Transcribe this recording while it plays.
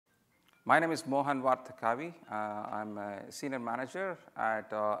My name is Mohan Varthakavi. I'm a senior manager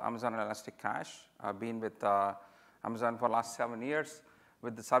at Amazon Elastic Cache. I've been with Amazon for the last 7 years,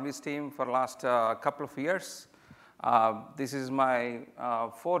 with the service team for the last couple of years. This is my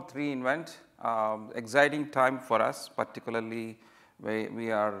fourth reInvent. Exciting time for us, particularly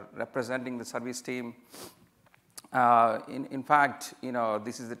we are representing the service team. In fact,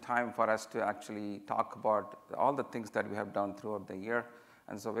 this is the time for us to actually talk about all the things that we have done throughout the year.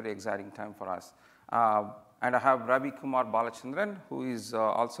 And so very exciting time for us. And I have Ravi Kumar Balachandran, who is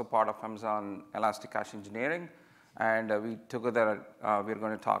also part of Amazon Elastic Cache Engineering. And we together, we're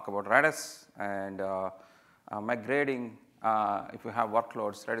going to talk about Redis and migrating, if you have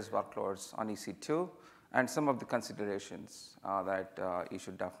workloads, Redis workloads on EC2, and some of the considerations that you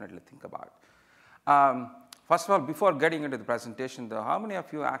should definitely think about. First of all, before getting into the presentation, though, how many of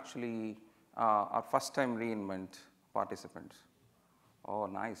you actually are first-time reInvent participants? Oh,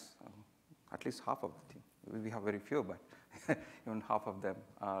 nice. At least half of the team. We have very few, but even half of them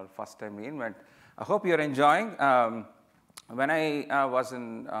are first-time reInvent. I hope you're enjoying. When I was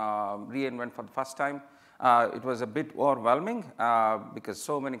in reInvent for the first time, it was a bit overwhelming because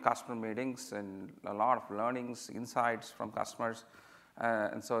so many customer meetings and a lot of learnings, insights from customers.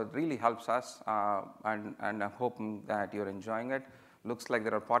 And so it really helps us, and I'm hoping that you're enjoying it. Looks like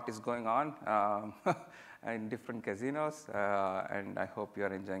there are parties going on in different casinos, and I hope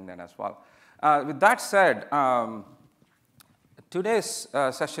you're enjoying that as well. With that said, today's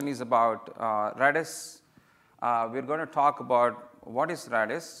session is about Redis. We're going to talk about what is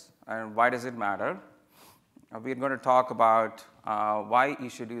Redis and why does it matter. We're going to talk about why you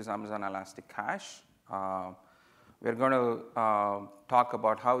should use Amazon Elastic Cache. We're going to talk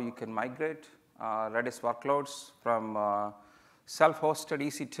about how you can migrate Redis workloads from self-hosted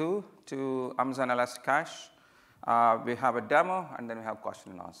EC2 to Amazon Elastic Cache. We have a demo, and then we have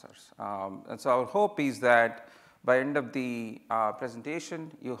question and answers. And so our hope is that by end of the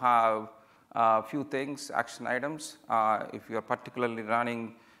presentation, you have a few things, action items. If you're particularly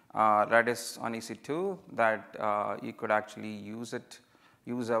running Redis on EC2, that you could actually use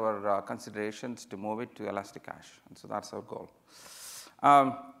our considerations to move it to Elastic Cache. And so that's our goal.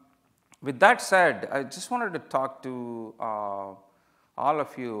 With that said, I just wanted to talk to all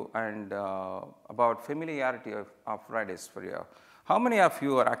of you and about familiarity of Redis for you. How many of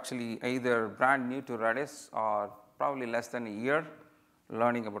you are actually either brand new to Redis or probably less than a year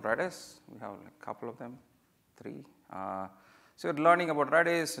learning about Redis? We have a couple of them, 3. So you're learning about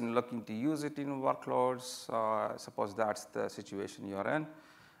Redis and looking to use it in workloads. Suppose that's the situation you're in.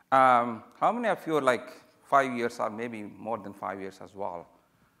 How many of you are like 5 years or maybe more than 5 years as well?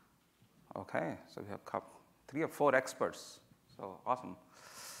 Okay, so we have 3 or 4 experts. So awesome.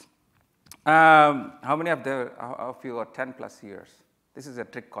 How many of you are 10 plus years? This is a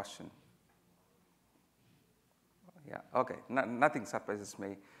trick question. Yeah, okay, nothing surprises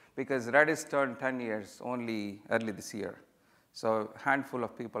me because Redis turned 10 years only early this year. So a handful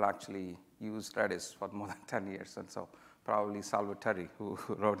of people actually used Redis for more than 10 years, and so probably Salvatore, who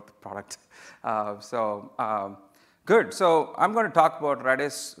wrote the product. Good. So I'm going to talk about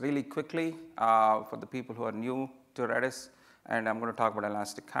Redis really quickly for the people who are new to Redis, and I'm going to talk about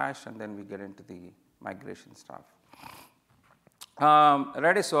Elastic Cache, and then we get into the migration stuff.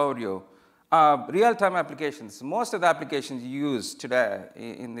 Redis overview. Real-time applications. Most of the applications you use today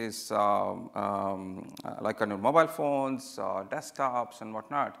in this, like on your mobile phones, desktops, and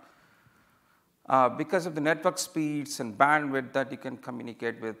whatnot, because of the network speeds and bandwidth that you can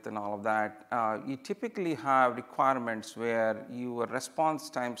communicate with and all of that, you typically have requirements where your response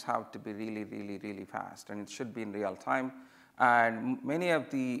times have to be really, really, really fast, and it should be in real time. And many of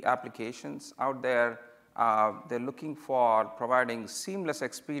the applications out there, they're looking for providing seamless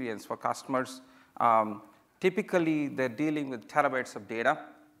experience for customers. Typically, they're dealing with terabytes of data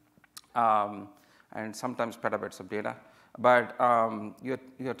and sometimes petabytes of data. But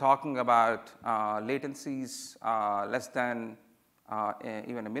you're talking about latencies less than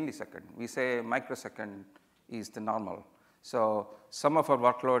even a millisecond. We say microsecond is the normal. So some of our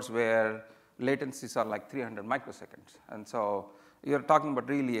workloads where latencies are like 300 microseconds. And so you're talking about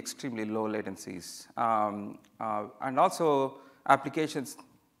really extremely low latencies. And also applications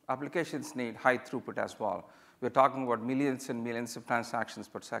need high throughput as well. We're talking about millions and millions of transactions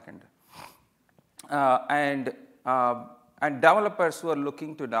per second. And developers who are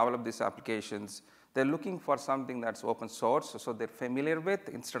looking to develop these applications, they're looking for something that's open source, so they're familiar with,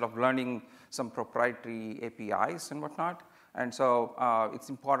 instead of learning some proprietary APIs and whatnot. And so it's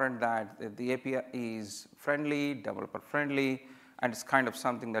important that the API is friendly, developer friendly, and it's kind of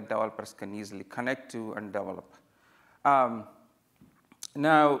something that developers can easily connect to and develop.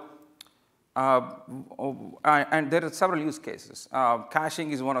 Now, And there are several use cases.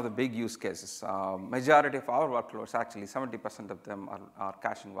 Caching is one of the big use cases. Majority of our workloads, actually 70% of them are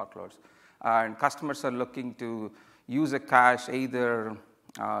caching workloads. And customers are looking to use a cache either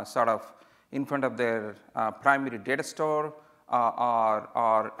sort of in front of their primary data store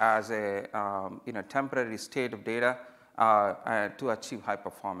or as a temporary state of data to achieve high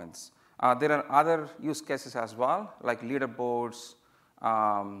performance. There are other use cases as well, like leaderboards,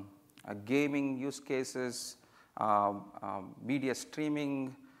 gaming use cases, media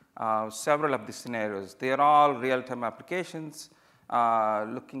streaming, several of the scenarios. They are all real-time applications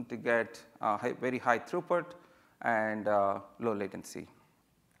looking to get very high throughput and low latency.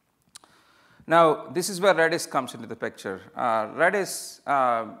 Now, this is where Redis comes into the picture. Redis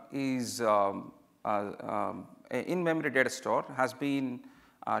is in-memory data store, has been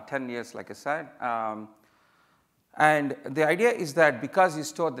 10 years, like I said. And the idea is that because you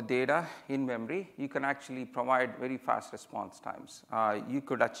store the data in memory, you can actually provide very fast response times. You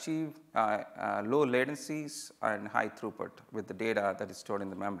could achieve low latencies and high throughput with the data that is stored in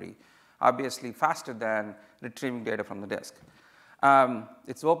the memory, obviously faster than retrieving data from the disk.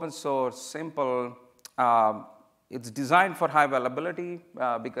 It's open source, simple. It's designed for high availability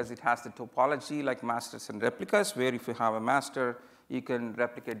because it has the topology like masters and replicas, where if you have a master, you can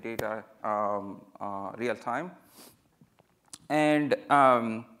replicate data real time. And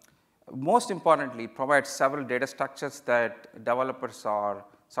most importantly, it provides several data structures that developers are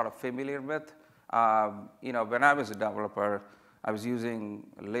sort of familiar with. When I was a developer, I was using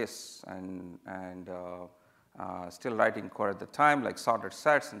lists and still writing code at the time, like sorted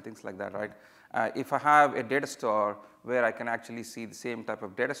sets and things like that, right? If I have a data store where I can actually see the same type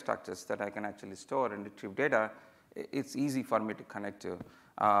of data structures that I can actually store and retrieve data, it's easy for me to connect to.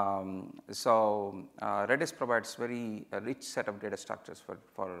 Redis provides very rich set of data structures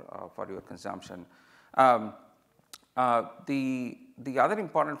for your consumption. The other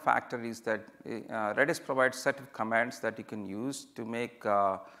important factor is that Redis provides set of commands that you can use to make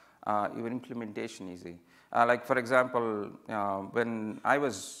your implementation easy. Like for example, when I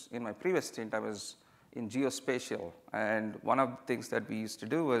was in my previous stint, I was in geospatial, and one of the things that we used to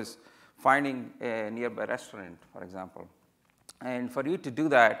do was finding a nearby restaurant, for example. And for you to do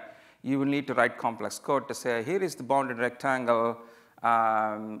that, you will need to write complex code to say, here is the bounded rectangle,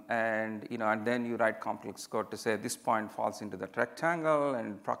 and then you write complex code to say this point falls into that rectangle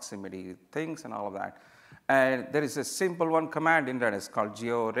and proximity things and all of that. And there is a simple one command in Redis called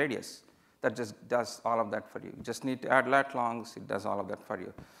georadius that just does all of that for you. You just need to add lat longs, it does all of that for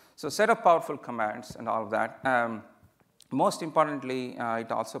you. So set of powerful commands and all of that. Most importantly,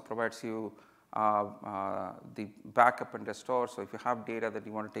 it also provides you the backup and restore. So if you have data that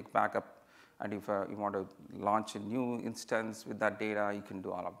you want to take backup, and if you want to launch a new instance with that data, you can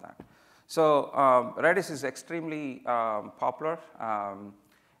do all of that. So Redis is extremely popular.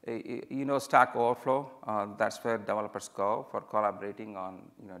 Stack Overflow, that's where developers go for collaborating on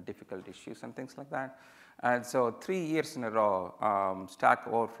difficult issues and things like that. And so 3 years in a row, Stack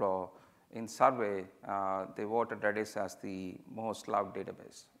Overflow in survey, they voted Redis as the most loved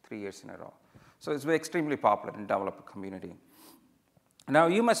database 3 years in a row. So it's extremely popular in the developer community. Now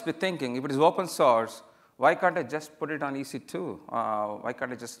you must be thinking, if it is open source, why can't I just put it on EC2? Why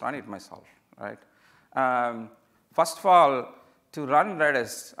can't I just run it myself, right? First of all, to run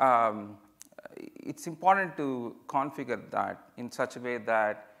Redis, it's important to configure that in such a way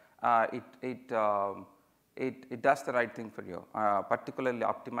that it does the right thing for you, particularly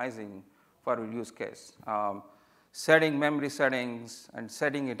optimizing for a use case. Setting memory settings and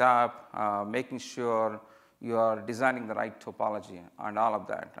setting it up, making sure you are designing the right topology and all of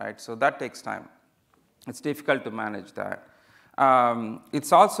that, right? So that takes time. It's difficult to manage that.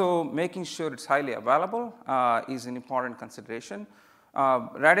 It's also making sure it's highly available is an important consideration.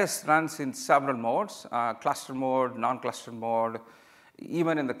 Redis runs in several modes, cluster mode, non-cluster mode.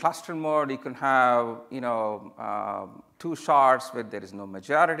 Even in the cluster mode, you can have 2 shards where there is no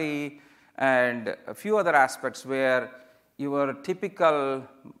majority, and a few other aspects where your typical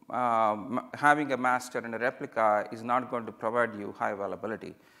having a master and a replica is not going to provide you high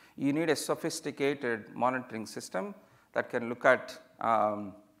availability. You need a sophisticated monitoring system that can look at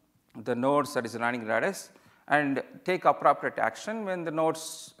the nodes that is running Redis and take appropriate action when the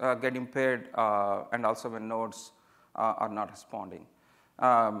nodes get impaired and also when nodes are not responding.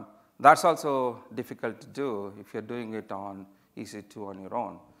 That's also difficult to do if you're doing it on EC2 on your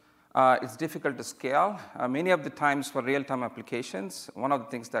own. It's difficult to scale. Many of the times for real-time applications, one of the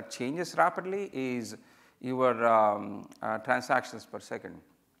things that changes rapidly is your transactions per second.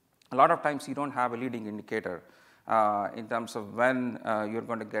 A lot of times you don't have a leading indicator. in terms of when you're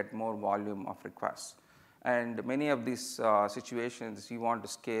going to get more volume of requests. And many of these situations you want to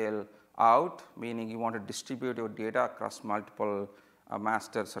scale out, meaning you want to distribute your data across multiple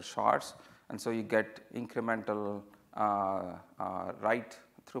masters or shards, and so you get incremental write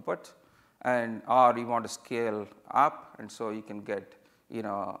throughput, and or you want to scale up, and so you can get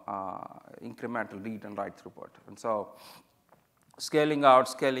incremental read and write throughput. And so scaling out,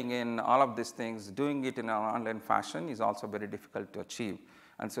 scaling in, all of these things, doing it in an online fashion is also very difficult to achieve.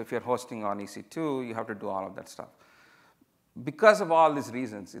 And so if you're hosting on EC2, you have to do all of that stuff. Because of all these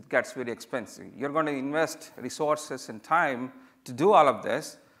reasons, it gets very expensive. You're going to invest resources and time to do all of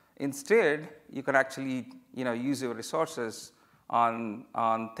this. Instead, you can actually use your resources on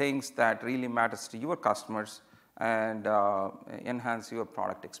things that really matters to your customers and enhance your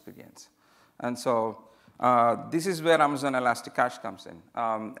product experience. And so this is where Amazon ElastiCache comes in.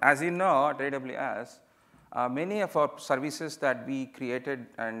 As you know, at AWS, many of our services that we created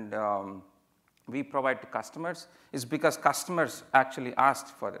and we provide to customers is because customers actually asked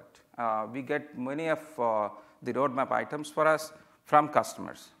for it. We get many of the roadmap items for us from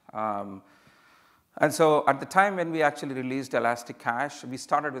customers. And so at the time when we actually released ElastiCache, we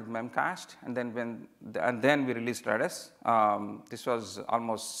started with Memcached, and then we released Redis. This was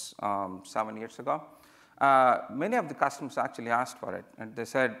almost 7 years ago. Many of the customers actually asked for it, and they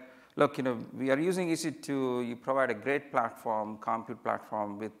said, look, we are using EC2, you provide a great platform, compute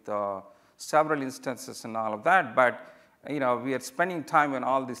platform with several instances and all of that, but we are spending time on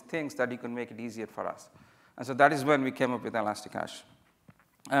all these things that you can make it easier for us. And so that is when we came up with ElastiCache.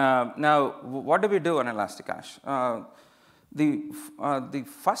 Now, what do we do on ElastiCache? The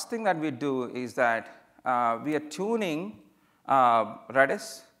first thing that we do is that we are tuning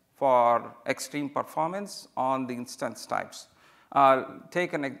Redis for extreme performance on the instance types.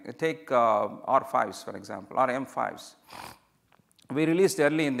 Take R5s, for example, or M5s. We released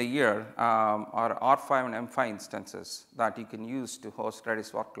early in the year our R5 and M5 instances that you can use to host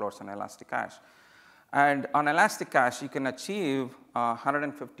Redis workloads on ElastiCache. And on ElastiCache, you can achieve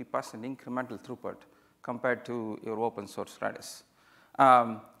 150% incremental throughput compared to your open source Redis.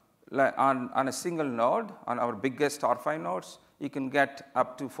 On a single node, on our biggest R5 nodes, you can get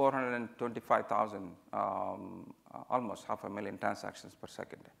up to 425,000, almost 500,000 transactions per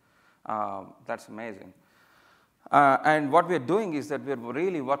second. That's amazing. And what we're doing is that we're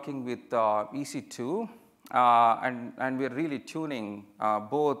really working with EC2, and we're really tuning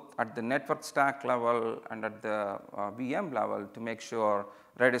both at the network stack level and at the VM level to make sure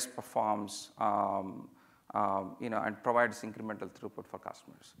Redis performs and provides incremental throughput for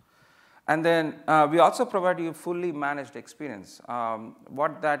customers. And then we also provide you fully managed experience.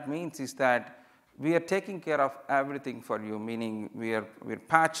 What that means is that we are taking care of everything for you, meaning we're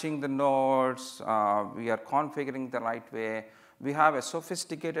patching the nodes, we are configuring the right way. We have a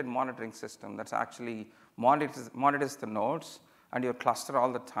sophisticated monitoring system that's actually monitors the nodes and your cluster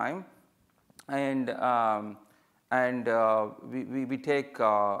all the time. And we take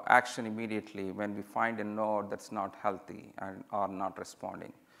action immediately when we find a node that's not healthy or not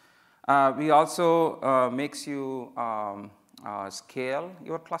responding. We also makes you scale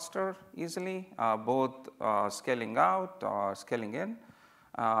your cluster easily, both scaling out or scaling in,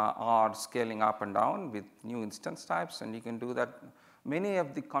 or scaling up and down with new instance types, and you can do that many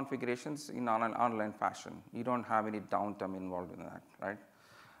of the configurations in an online fashion. You don't have any downtime involved in that, right?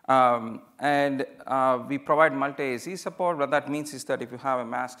 And we provide multi-AZ support. What that means is that if you have a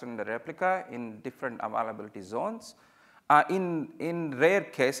master and a replica in different availability zones, in rare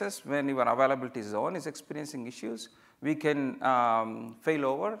cases when your availability zone is experiencing issues, we can fail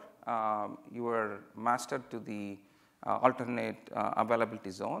over your master to the alternate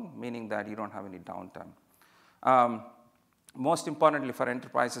availability zone, meaning that you don't have any downtime. Most importantly for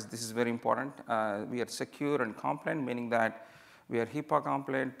enterprises, this is very important. We are secure and compliant, meaning that we are HIPAA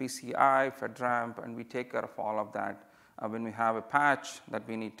compliant, PCI, FedRAMP, and we take care of all of that. When we have a patch that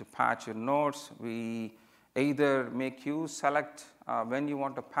we need to patch your nodes, we either make you select when you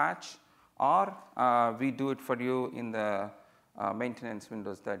want to patch, or we do it for you in the maintenance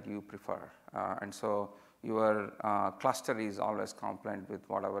windows that you prefer. And so your cluster is always compliant with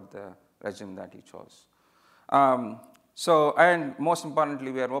whatever the regime that you chose. And most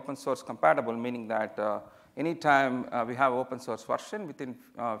importantly, we are open source compatible, meaning that anytime we have open source version, within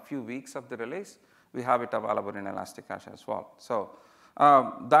a few weeks of the release, we have it available in ElastiCache as well. So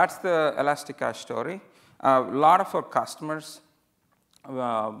that's the ElastiCache story. A lot of our customers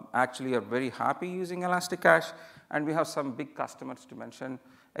actually are very happy using ElastiCache, and we have some big customers to mention.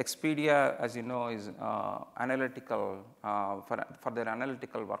 Expedia, as you know, is analytical for their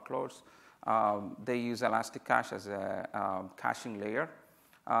analytical workloads. They use Elastic Cache as a caching layer.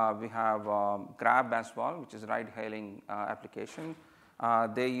 We have Grab as well, which is a ride-hailing application.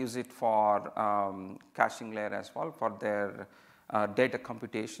 They use it for caching layer as well for their data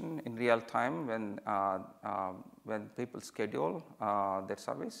computation in real time when people schedule their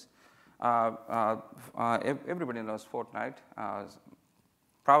service. Everybody knows Fortnite.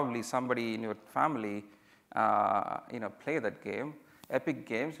 Probably somebody in your family play that game. Epic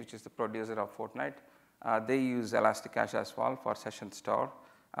Games, which is the producer of Fortnite, they use Elastic Cache as well for session store.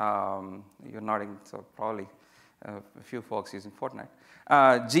 You're nodding, so probably a few folks using Fortnite.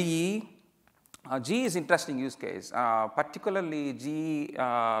 GE. GE is interesting use case, particularly GE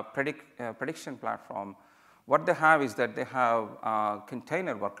prediction platform. What they have is that they have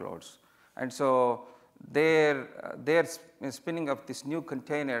container workloads, and so they're spinning up these new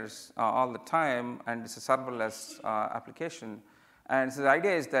containers all the time, and it's a serverless application. And so the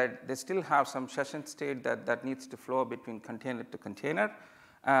idea is that they still have some session state that needs to flow between container to container,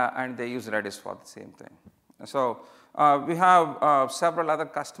 and they use Redis for the same thing. So we have several other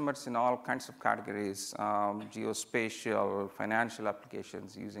customers in all kinds of categories, geospatial, financial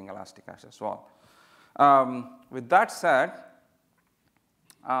applications using Elastic Cache as well. With that said,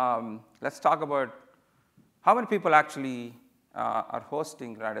 let's talk about how many people actually are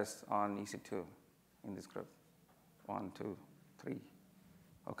hosting Redis on EC2 in this group. 1, 2, 3.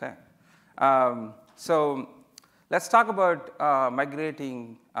 Okay. So let's talk about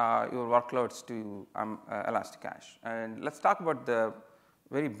migrating your workloads to Elastic Cache. And let's talk about the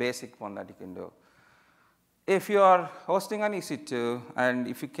very basic one that you can do. If you are hosting on EC2 and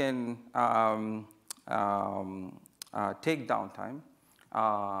if you can take downtime,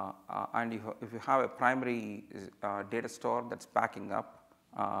 and if you have a primary data store that's backing up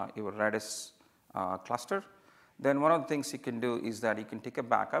your Redis cluster, then one of the things you can do is that you can take a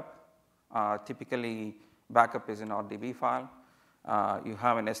backup. Typically, backup is an RDB file. You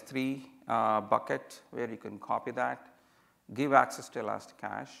have an S3 bucket where you can copy that, give access to Elastic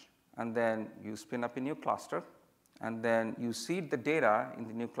Cache, and then you spin up a new cluster, and then you seed the data in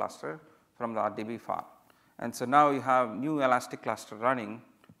the new cluster from the RDB file. And so now you have new Elastic cluster running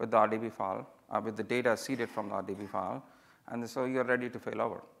with the RDB file, with the data seeded from the RDB file, and so you're ready to fail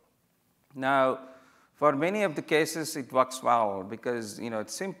over. Now, for many of the cases, it works well because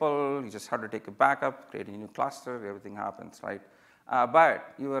it's simple. You just have to take a backup, create a new cluster, everything happens, right?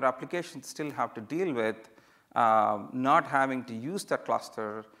 But your applications still have to deal with not having to use that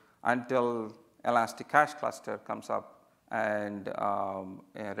cluster until Elastic Cache cluster comes up and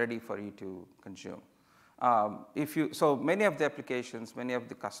ready for you to consume. So many of the applications, many of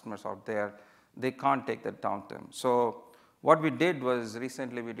the customers out there, they can't take that downtime. So what we did was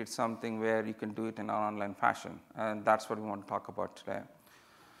recently we did something where you can do it in an online fashion, and that's what we want to talk about today.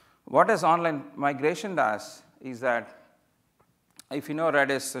 What does online migration does is that if you know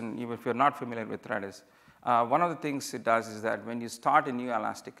Redis, and even if you're not familiar with Redis, one of the things it does is that when you start a new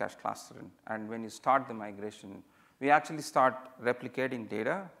Elastic Cache cluster and when you start the migration, we actually start replicating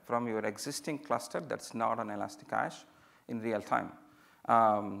data from your existing cluster that's not on Elastic Cache in real time.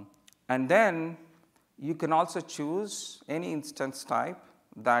 And then you can also choose any instance type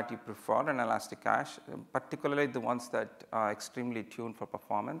that you prefer in Elastic Cache, particularly the ones that are extremely tuned for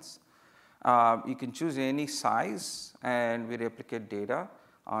performance. You can choose any size, and we replicate data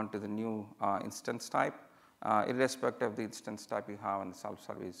onto the new instance type, irrespective of the instance type you have on the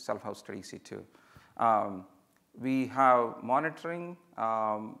self-service, self-hosted EC2. We have monitoring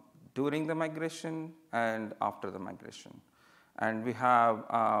during the migration and after the migration. And we have,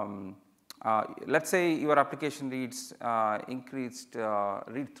 let's say your application needs increased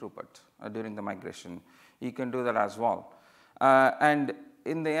read throughput during the migration. You can do that as well. And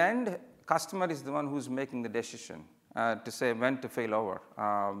in the end, customer is the one who's making the decision to say when to fail over.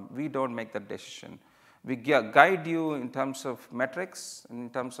 We don't make that decision. We guide you in terms of metrics, in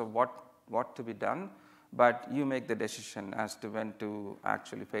terms of what to be done, but you make the decision as to when to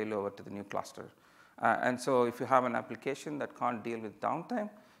actually fail over to the new cluster. And so if you have an application that can't deal with downtime,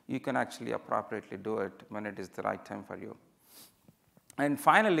 you can actually appropriately do it when it is the right time for you. And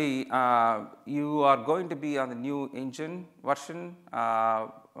finally, you are going to be on the new engine version,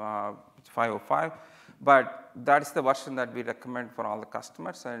 505, but that's the version that we recommend for all the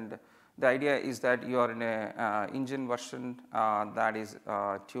customers. And the idea is that you are in a engine version that is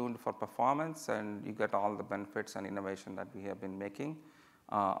tuned for performance, and you get all the benefits and innovation that we have been making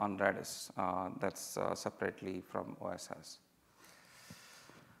on Redis that's separately from OSS.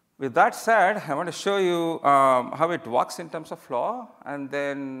 With that said, I want to show you how it works in terms of flow, and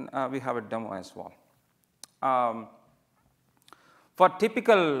then we have a demo as well. For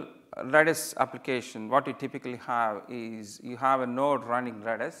typical Redis application, what you typically have is you have a node running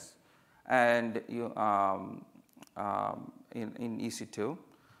Redis, and you in EC2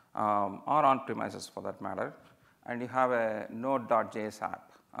 or on premises for that matter, and you have a node.js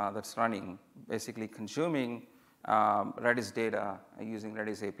app that's running, basically consuming Redis data using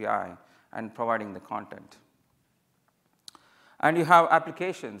Redis API and providing the content. And you have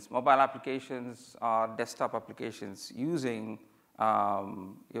applications, mobile applications or desktop applications using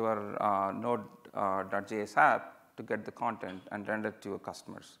your node.js app to get the content and render it to your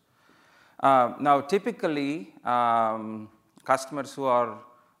customers. Now, typically, customers who are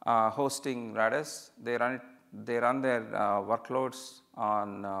hosting Redis, they run their workloads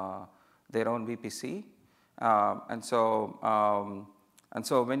on their own VPC, and so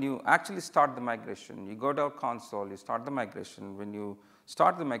when you actually start the migration, you go to our console, you start the migration. When you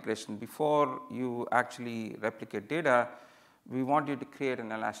start the migration, before you actually replicate data, we want you to create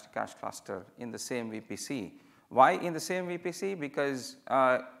an Elasticache cluster in the same VPC. Why in the same VPC? Because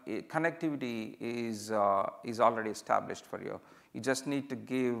connectivity is already established for you. You just need to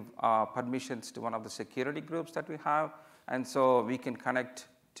give permissions to one of the security groups that we have, and so we can connect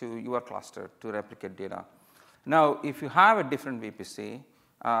to your cluster to replicate data. Now, if you have a different VPC,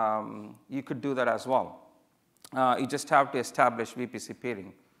 you could do that as well. You just have to establish VPC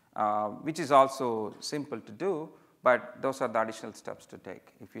peering, which is also simple to do, but those are the additional steps to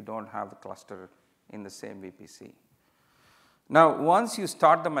take if you don't have the cluster in the same VPC. Now, once you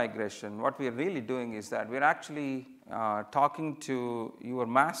start the migration, what we're really doing is that we're actually talking to your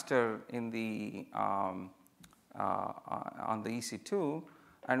master in the on the EC2,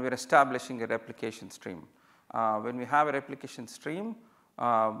 and we're establishing a replication stream. When we have a replication stream,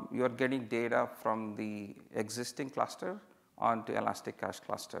 you are getting data from the existing cluster onto Elasticache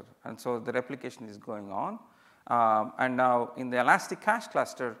cluster, and so the replication is going on. And now in the Elasticache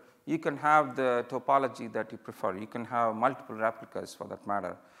cluster, you can have the topology that you prefer. You can have multiple replicas for that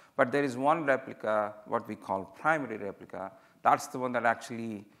matter, but there is one replica, what we call primary replica. That's the one that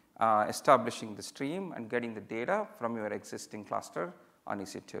actually establishing the stream and getting the data from your existing cluster on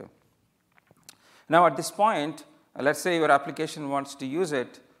EC2. Now, at this point, let's say your application wants to use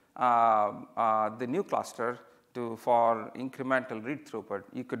it, the new cluster for incremental read throughput.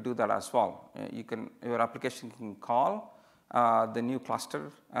 You could do that as well. Your application can call the new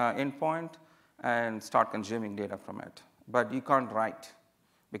cluster endpoint and start consuming data from it. But you can't write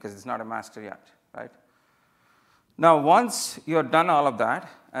because it's not a master yet, right? Now, once you're done all of that,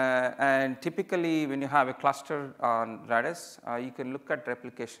 and typically when you have a cluster on Redis, you can look at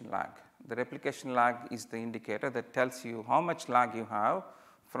replication lag. The replication lag is the indicator that tells you how much lag you have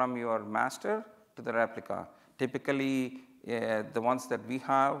from your master to the replica. Typically, the ones that we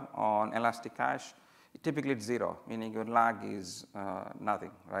have on Elasticache, typically it's 0, meaning your lag is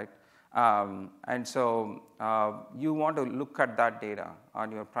nothing, right? And so you want to look at that data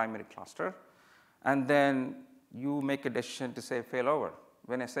on your primary cluster, and then you make a decision to say failover.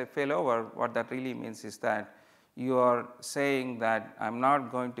 When I say failover, what that really means is that you are saying that I'm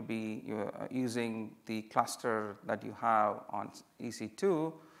not going to be using the cluster that you have on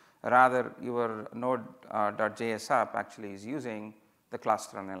EC2, rather your node.js app actually is using the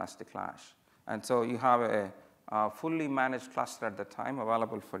cluster on Elasticache. And so you have a fully managed cluster at the time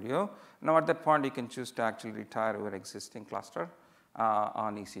available for you. Now, at that point, you can choose to actually retire your existing cluster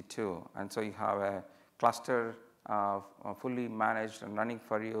on EC2. And so you have a cluster fully managed and running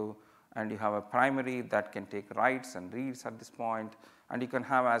for you, and you have a primary that can take writes and reads at this point, and you can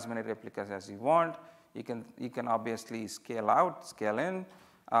have as many replicas as you want. You can obviously scale out, scale in,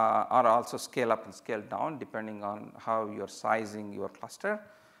 or also scale up and scale down depending on how you're sizing your cluster,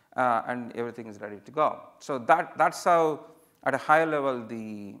 and everything is ready to go. So that's how, at a high level,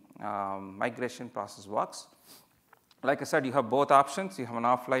 the migration process works. Like I said, you have both options. You have an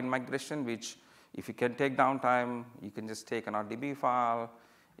offline migration, which if you can take downtime, you can just take an RDB file,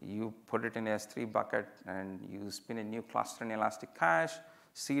 you put it in a S3 bucket, and you spin a new cluster in Elasticache,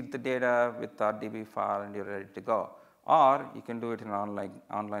 seed the data with the RDB file, and you're ready to go. Or you can do it in an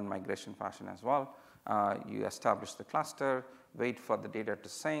online migration fashion as well. You establish the cluster, wait for the data to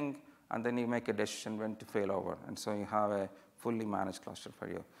sync, and then you make a decision when to fail over. And so you have a fully managed cluster for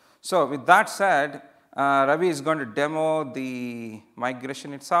you. So with that said, Ravi is going to demo the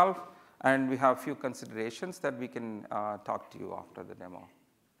migration itself, and we have a few considerations that we can talk to you after the demo.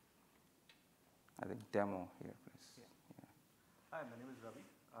 I think demo here, please. Yeah. Yeah. Hi, my name is Ravi.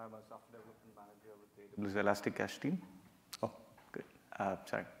 I'm a software development manager with the AWS Elasticache team. Oh, good.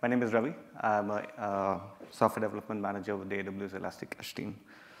 Sorry. My name is Ravi. I'm a software development manager with the AWS Elasticache team.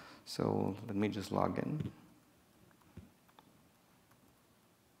 So let me just log in.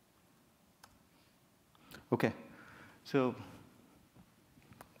 Okay, so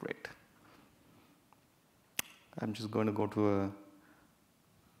great. I'm just going to go to a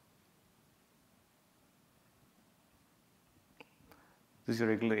this is your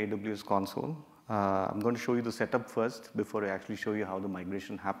regular AWS console. I'm going to show you the setup first before I actually show you how the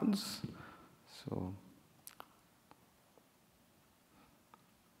migration happens. So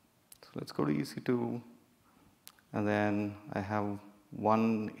let's go to EC2, and then I have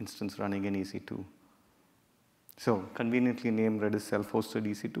one instance running in EC2. So conveniently named Redis self-hosted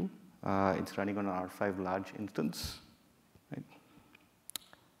EC2. It's running on an R5 large instance, right?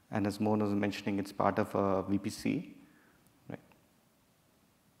 And as Mohan was mentioning, it's part of a VPC, right?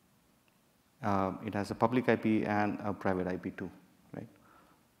 It has a public IP and a private IP too, right?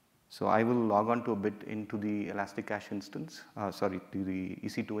 So I will log on to a bit into the Elasticache instance, to the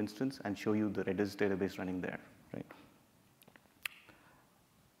EC2 instance, and show you the Redis database running there, right?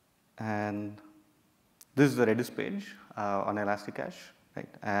 And this is the Redis page on Elasticache, right?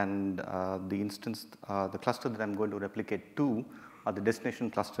 And the instance, the cluster that I'm going to replicate to, or the destination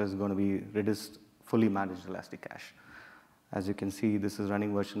cluster is going to be Redis fully managed Elasticache. As you can see, this is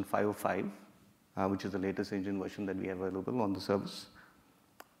running version 505, which is the latest engine version that we have available on the service.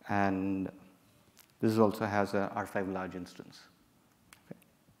 And this also has a R5 large instance. Okay.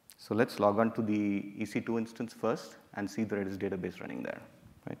 So let's log on to the EC2 instance first and see the Redis database running there,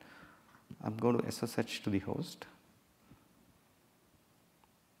 right? I'm going to SSH to the host.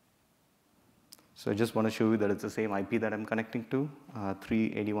 So I just want to show you that it's the same IP that I'm connecting to,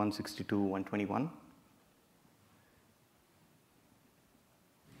 381.62.121.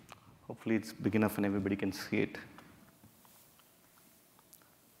 Hopefully it's big enough and everybody can see it.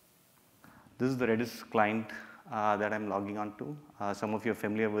 This is the Redis client that I'm logging on to. Some of you are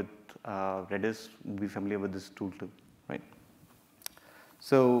familiar with Redis, will be familiar with this tool too, right?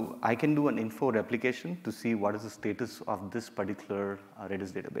 So I can do an info replication to see what is the status of this particular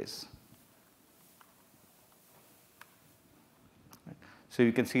Redis database. Right. So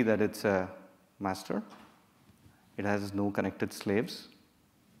you can see that it's a master. It has no connected slaves.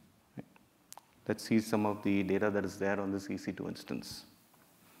 Right. Let's see some of the data that is there on this EC2 instance.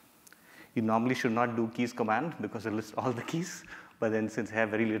 You normally should not do keys command because it lists all the keys, but then since I have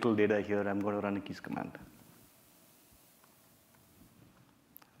very little data here, I'm going to run a keys command.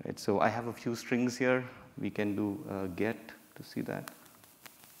 Right, so I have a few strings here. We can do get to see that.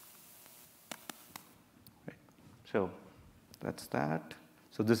 Right. So that's that.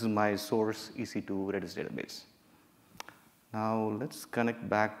 So this is my source EC2 Redis database. Now let's connect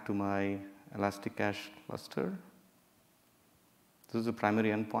back to my Elasticache cluster. This is the primary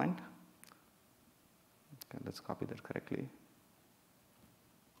endpoint. Okay, let's copy that correctly.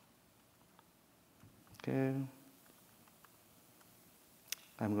 Okay.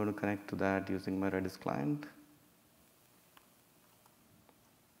 I'm going to connect to that using my Redis client.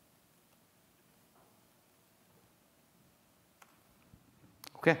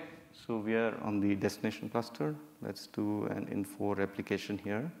 Okay, so we are on the destination cluster. Let's do an info replication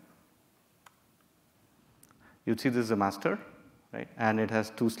here. You'd see this is a master, right? And it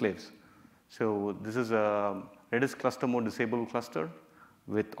has two slaves. So this is a Redis cluster mode disabled cluster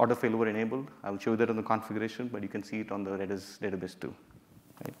with auto failover enabled. I'll show you that in the configuration, but you can see it on the Redis database too.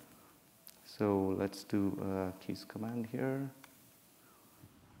 Right? So let's do a keys command here.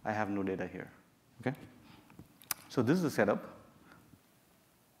 I have no data here. Okay. So this is the setup.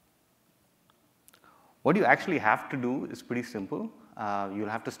 What you actually have to do is pretty simple. You'll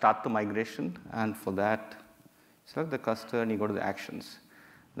have to start the migration, and for that, select the cluster and you go to the actions.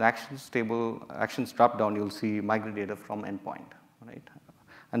 The actions table, actions drop down, you'll see migrate data from endpoint, right?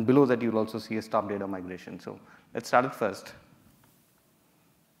 And below that, you'll also see a stop data migration. So let's start it first.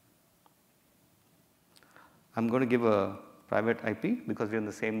 I'm going to give a private IP because we're in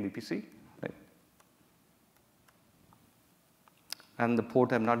the same VPC, right? And the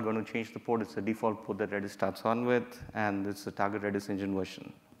port, I'm not going to change the port. It's the default port that Redis starts on with, and it's the target Redis engine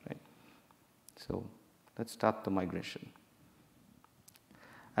version, right? So let's start the migration.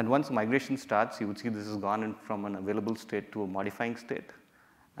 And once the migration starts, you would see this has gone in from an available state to a modifying state.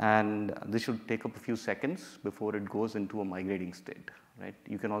 And this should take up a few seconds before it goes into a migrating state, right?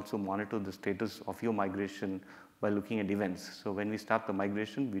 You can also monitor the status of your migration by looking at events. So when we start the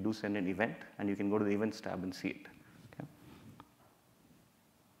migration, we do send an event, and you can go to the events tab and see it. Okay?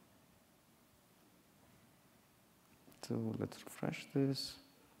 So let's refresh this.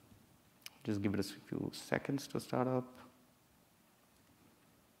 Just give it a few seconds to start up.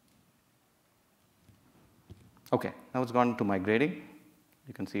 Okay, now it's gone to migrating.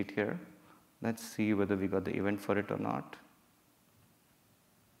 You can see it here. Let's see whether we got the event for it or not.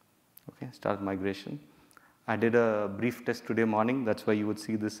 Okay, start migration. I did a brief test today morning. That's why you would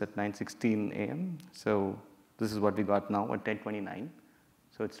see this at 9:16 a.m. So this is what we got now at 10:29.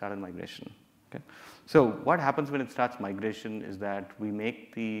 So it started migration. Okay. So what happens when it starts migration is that we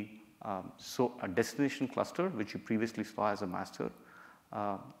make the a destination cluster, which you previously saw as a master,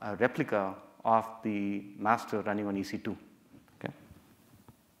 a replica of the master running on EC2. Okay.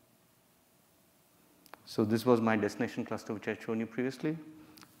 So this was my destination cluster, which I had shown you previously.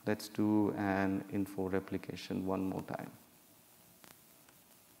 Let's do an info replication one more time.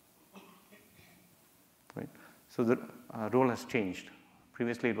 Right. So the role has changed.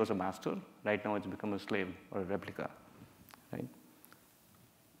 Previously it was a master. Right now it's become a slave or a replica. Right.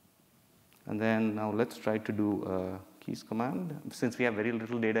 And then now let's try to do a keys command. Since we have very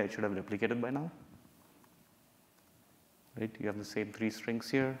little data, it should have replicated by now. Right. You have the same 3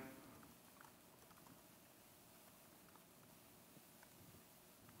 strings here.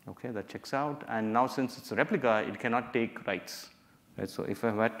 Okay, that checks out. And now since it's a replica, it cannot take writes. Right? So if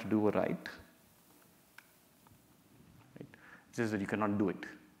I had to do a write, right, it says that you cannot do it.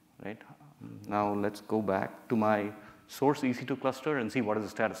 Right? Now let's go back to my source EC2 cluster and see what is the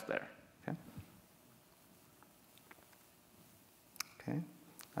status there. Okay, okay.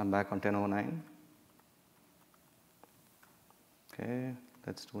 I'm back on 10:09. Okay,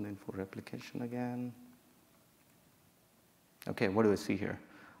 let's do an info replication again. Okay, what do I see here?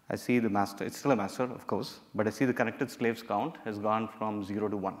 I see the master, it's still a master, of course, but I see the connected slaves count has gone from 0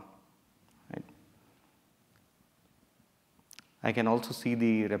 to 1. Right? I can also see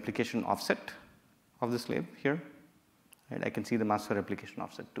the replication offset of the slave here. Right? I can see the master replication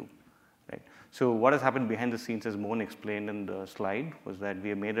offset too. Right? So what has happened behind the scenes, as Mohan explained in the slide, was that we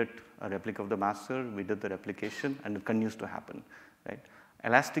have made it a replica of the master, we did the replication, and it continues to happen. Right?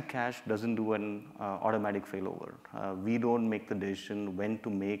 Elastic Cache doesn't do an automatic failover. We don't make the decision when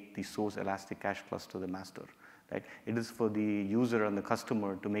to make the source Elastic Cache cluster the master. Right? It is for the user and the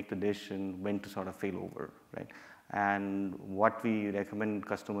customer to make the decision when to sort of fail over. Right? And what we recommend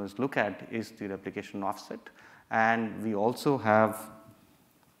customers look at is the replication offset. And we also have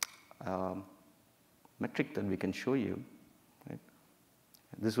a metric that we can show you. Right?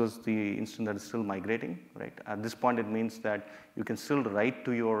 This was the instance that is still migrating. Right? At this point, it means that you can still write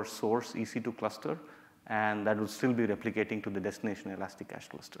to your source EC2 cluster, and that will still be replicating to the destination Elastic Cache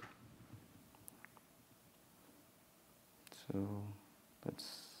cluster. So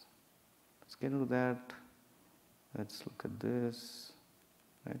let's get into that. Let's look at this.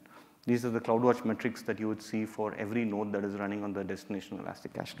 Right? These are the CloudWatch metrics that you would see for every node that is running on the destination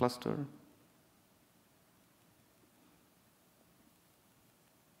Elastic Cache cluster.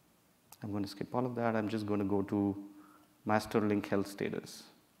 I'm going to skip all of that. I'm just going to go to master link health status.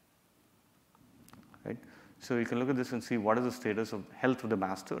 Right? So you can look at this and see what is the status of health of the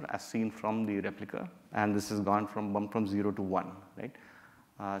master as seen from the replica. And this has gone from bumped from 0 to 1. Right?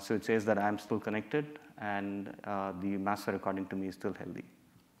 So it says that I'm still connected and the master according to me is still healthy.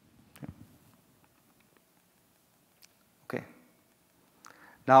 Okay.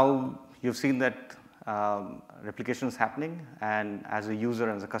 Now you've seen that replication is happening, and as a user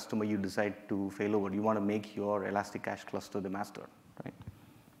and as a customer, you decide to fail over. You want to make your Elastic Cache cluster the master, right?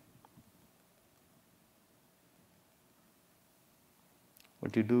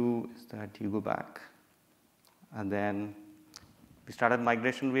 What you do is that you go back, and then we started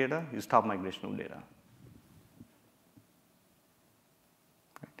migration of data, you stop migration of data.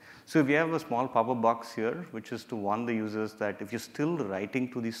 Right. So we have a small pop-up box here, which is to warn the users that if you're still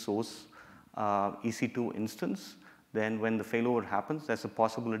writing to the source EC2 instance, then when the failover happens, there's a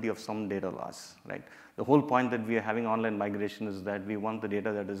possibility of some data loss, right? The whole point that we are having online migration is that we want the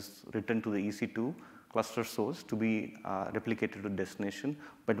data that is written to the EC2 cluster source to be replicated to destination.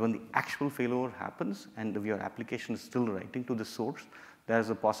 But when the actual failover happens and if your application is still writing to the source, there's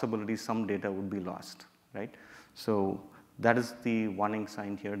a possibility some data would be lost, right? So that is the warning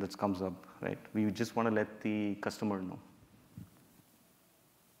sign here that comes up, right? We just want to let the customer know.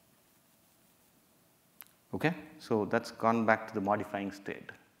 Okay, so that's gone back to the modifying state.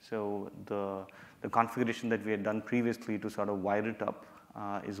 So the configuration that we had done previously to sort of wire it up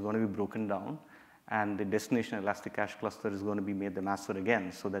is going to be broken down, and the destination Elastic Cache cluster is going to be made the master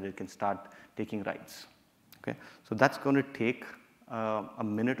again so that it can start taking writes. Okay, so that's going to take a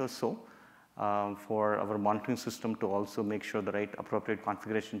minute or so for our monitoring system to also make sure the right appropriate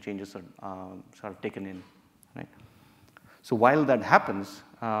configuration changes are sort of taken in. Right. So while that happens,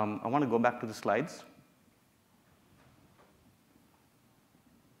 I want to go back to the slides.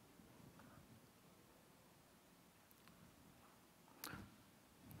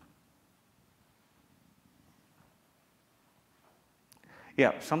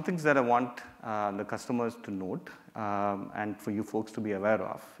 Yeah, some things that I want the customers to note and for you folks to be aware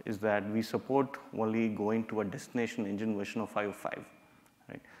of is that we support only going to a destination engine version of 505.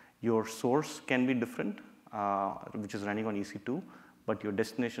 Right? Your source can be different, which is running on EC2, but your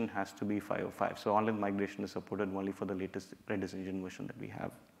destination has to be 505. So online migration is supported only for the latest Redis engine version that we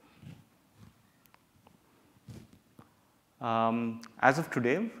have. As of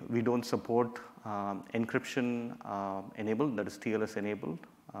today, we don't support encryption enabled, that is TLS enabled.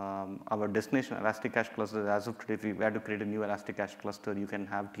 Our destination Elasticache clusters, as of today, if we were to create a new Elasticache cluster, you can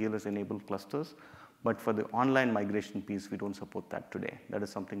have TLS enabled clusters. But for the online migration piece, we don't support that today. That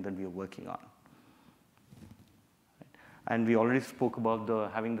is something that we are working on. And we already spoke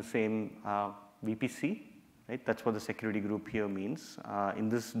about having the same VPC. Right? That's what the security group here means. In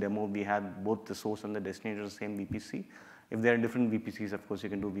this demo, we had both the source and the destination the same VPC. If there are different VPCs, of course, you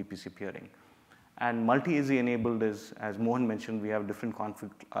can do VPC peering. And multi-AZ enabled is, as Mohan mentioned, we have different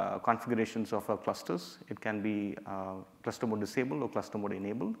configurations of our clusters. It can be cluster mode disabled or cluster mode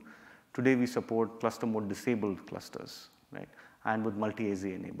enabled. Today, we support cluster mode disabled clusters, right? And with multi-AZ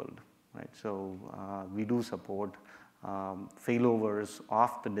enabled, right? So we do support failovers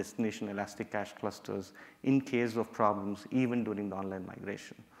of the destination Elasticache clusters in case of problems even during the online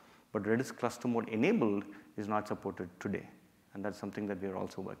migration. But Redis cluster mode enabled is not supported today, and that's something that we are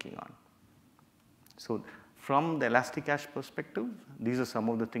also working on. So from the Elasticache perspective, these are some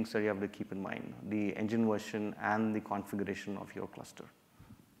of the things that you have to keep in mind, the engine version and the configuration of your cluster.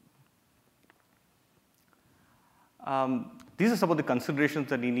 These are some of the considerations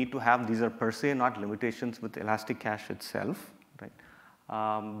that you need to have. These are per se not limitations with Elasticache itself, right?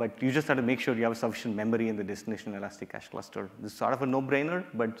 But you just have to make sure you have sufficient memory in the destination Elasticache cluster. This is sort of a no-brainer,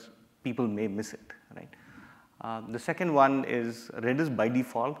 but people may miss it, right? The second one is Redis by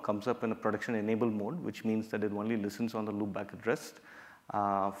default comes up in a production enabled mode, which means that it only listens on the loopback address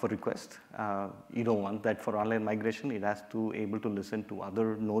for request. You don't want that for online migration. It has to able to listen to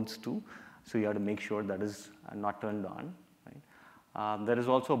other nodes too. So you have to make sure that is not turned on. Right? There is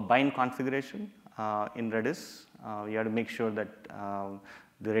also bind configuration in Redis. You have to make sure that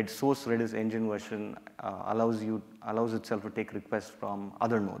the source Redis engine version allows itself to take requests from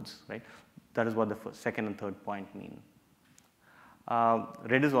other nodes. Right? That is what the second and third point mean.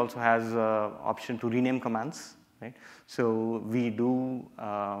 Redis also has option to rename commands. Right? So we do,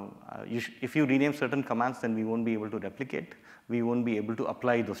 if you rename certain commands, then we won't be able to replicate. We won't be able to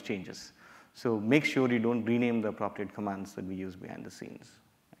apply those changes. So make sure you don't rename the appropriate commands that we use behind the scenes.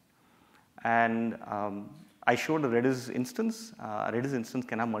 And I showed a Redis instance. Redis instance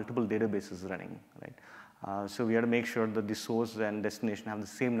can have multiple databases running, right? So we have to make sure that the source and destination have the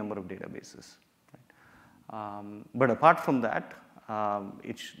same number of databases. Right? But apart from that,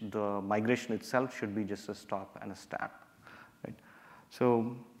 the migration itself should be just a stop and a start. Right?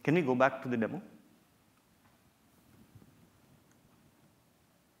 So can we go back to the demo?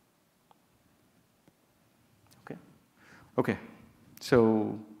 Okay,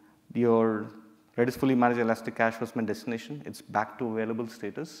 so your Redis fully managed Elasticache was my destination. It's back to available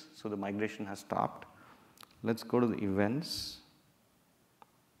status, so the migration has stopped. Let's go to the events.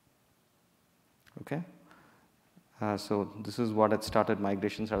 Okay, so this is what had started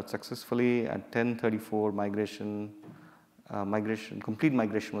migrations out successfully at 10:34. Complete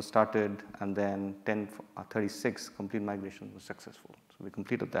migration was started, and then 10:36 complete migration was successful. So we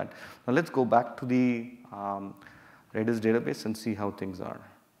completed that. Now let's go back to the Redis database and see how things are.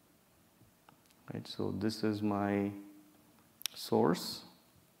 Right, so this is my source.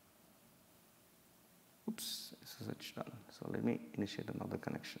 Oops, SSH done. So let me initiate another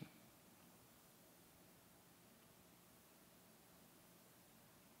connection.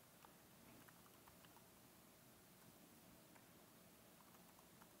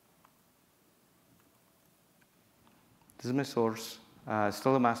 This is my source,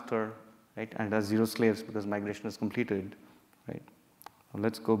 still a master. Right? And it has 0 slaves because migration is completed. Right? Now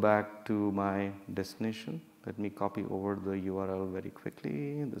let's go back to my destination. Let me copy over the URL very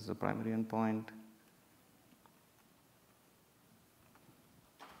quickly. This is the primary endpoint.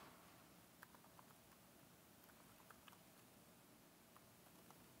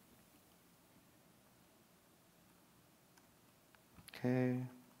 Okay.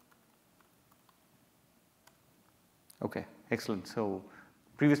 Okay, excellent. So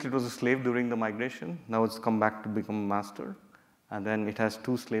previously it was a slave during the migration. Now it's come back to become a master. And then it has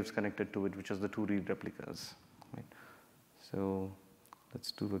 2 slaves connected to it, which is the 2 read replicas. Right? So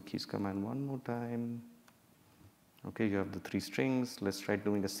let's do the keys command one more time. Okay, you have the 3 strings. Let's try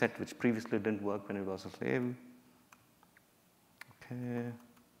doing a set, which previously didn't work when it was a slave. Okay.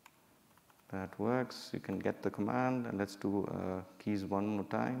 that works. You can get the command, and let's do keys one more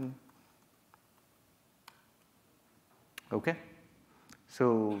time. Okay.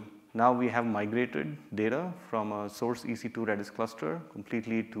 So now we have migrated data from a source EC2 Redis cluster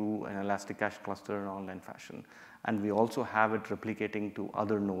completely to an Elasticache cluster in online fashion. And we also have it replicating to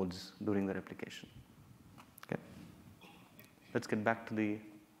other nodes during the replication. Okay. Let's get back to the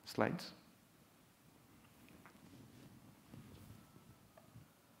slides.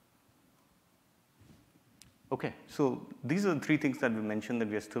 Okay, so these are the three things that we mentioned that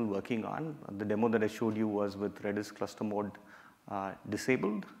we are still working on. The demo that I showed you was with Redis cluster mode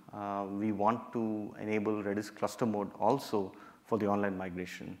disabled. We want to enable Redis cluster mode also for the online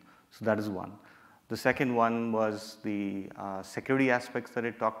migration. So that is one. The second one was the security aspects that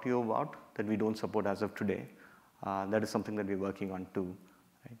I talked to you about that we don't support as of today. That is something that we're working on too.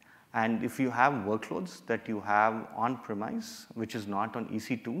 Right? And if you have workloads that you have on-premise, which is not on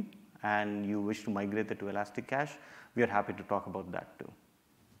EC2, and you wish to migrate it to Elasticache, we are happy to talk about that too.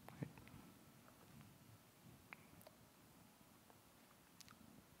 Right.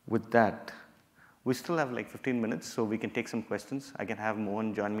 With that, we still have like 15 minutes, so we can take some questions. I can have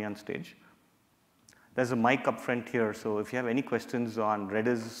Mohan join me on stage. There's a mic up front here, so if you have any questions on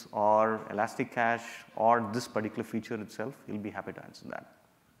Redis or Elasticache or this particular feature itself, we'll be happy to answer that.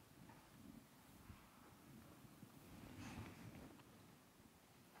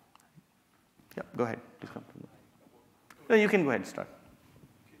 Yeah, go ahead. Please come to me. No, you can go ahead and start.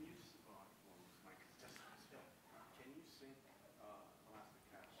 Can you sync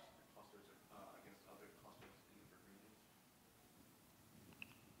Elasticache clusters against other clusters in different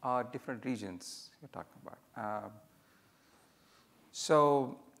regions? Different regions you're talking about.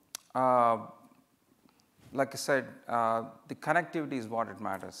 Like I said, the connectivity is what it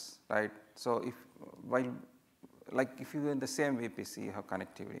matters, right? So if you're in the same VPC, you have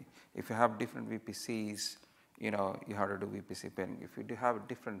connectivity. If you have different VPCs, you have to do VPC pairing. If you do have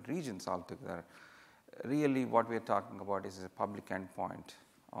different regions altogether, really what we're talking about is a public endpoint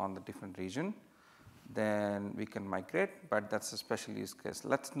on the different region. Then we can migrate, but that's a special use case.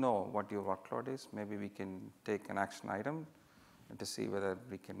 Let's know what your workload is. Maybe we can take an action item to see whether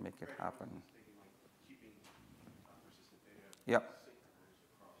we can make it happen. Yeah.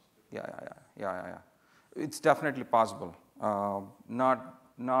 Yeah. It's definitely possible. Not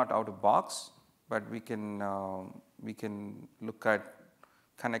out of box, but we can look at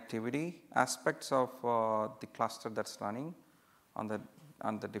connectivity aspects of the cluster that's running on the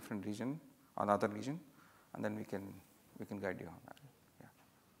different region, on the other region, and then we can guide you on that. Yeah.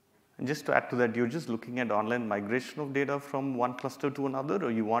 And just to add to that, you're just looking at online migration of data from one cluster to another,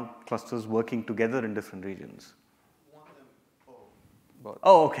 or you want clusters working together in different regions? Both.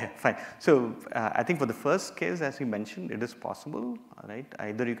 Oh, okay, fine. So I think for the first case, as you mentioned, it is possible, right?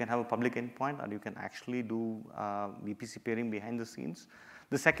 Either you can have a public endpoint or you can actually do VPC pairing behind the scenes.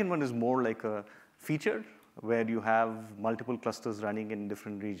 The second one is more like a feature where you have multiple clusters running in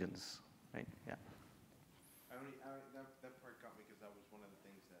different regions, right? Yeah. That part got me because that was one of the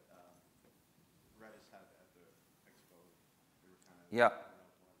things that Redis had at the expo. They were kind of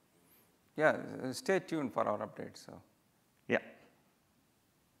Yeah, stay tuned for our updates. So. Yeah.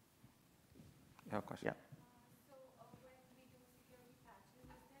 You have a question? Yeah. So when we do security patches, is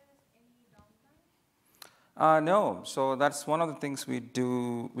there any downtime? No. So that's one of the things we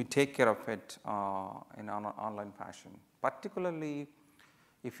do. We take care of it in an online fashion. Particularly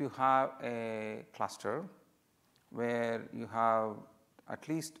if you have a cluster where you have at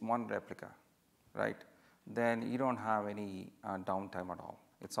least one replica, right? Then you don't have any downtime at all.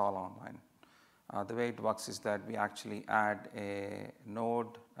 It's all online. The way it works is that we actually add a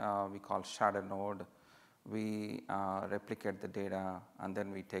node we call shadow node. We replicate the data, and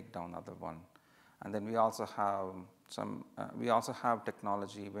then we take down another one. And then we also have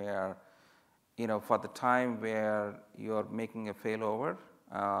technology where, for the time where you're making a failover,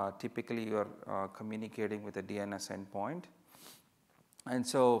 typically you're communicating with a DNS endpoint. And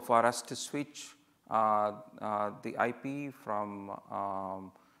so for us to switch the IP from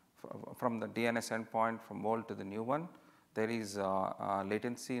the DNS endpoint from old to the new one, there is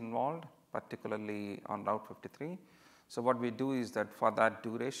latency involved, particularly on Route 53. So what we do is that for that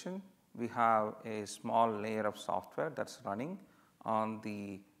duration, we have a small layer of software that's running on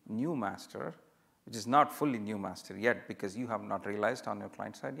the new master, which is not fully new master yet because you have not realized on your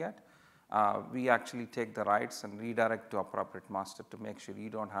client side yet. We actually take the writes and redirect to appropriate master to make sure you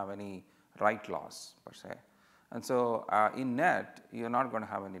don't have any write loss per se. And so in net, you're not going to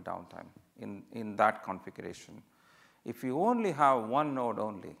have any downtime in that configuration. If you only have one node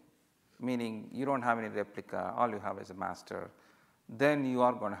only, meaning you don't have any replica, all you have is a master, then you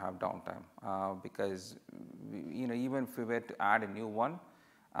are going to have downtime because even if we were to add a new one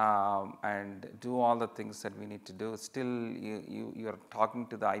and do all the things that we need to do, still you are talking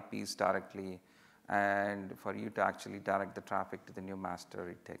to the IPs directly, and for you to actually direct the traffic to the new master,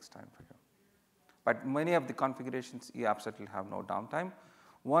 it takes time for you. But many of the configurations, you absolutely have no downtime.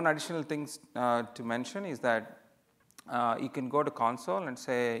 One additional thing to mention is that you can go to console and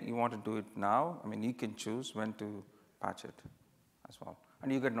say you want to do it now. I mean, you can choose when to patch it as well,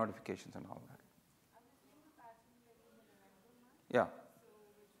 and you get notifications and all that. Yeah.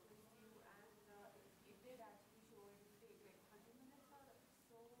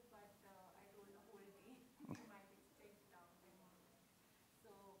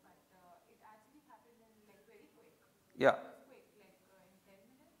 Yeah.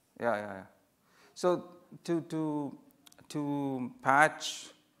 Yeah. So to patch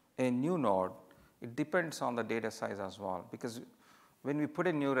a new node, it depends on the data size as well, because when we put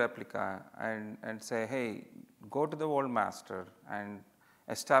a new replica and say, hey, go to the old master and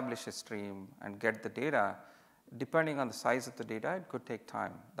establish a stream and get the data, depending on the size of the data, it could take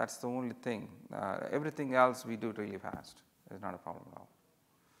time. That's the only thing. Everything else we do really fast. It's not a problem at all.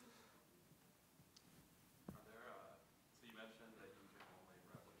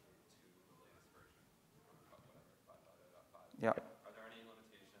 Yeah. Are there any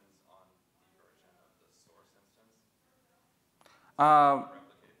limitations on the version of the source instance?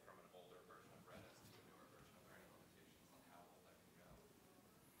 Replicate from an older version of Redis to a newer version. Are there any limitations on how old that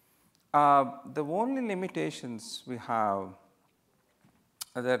can go? The only limitations we have,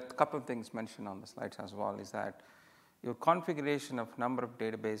 there are a couple of things mentioned on the slides as well, is that your configuration of number of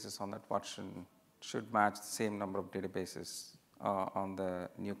databases on that version should match the same number of databases on the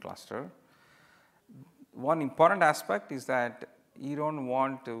new cluster. One important aspect is that you don't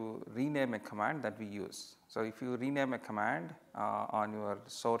want to rename a command that we use. So if you rename a command on your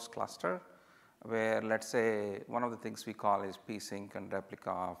source cluster, where let's say one of the things we call is psync and replica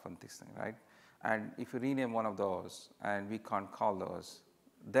off and this thing, right? And if you rename one of those and we can't call those,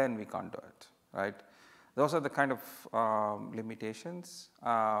 then we can't do it, right? Those are the kind of limitations.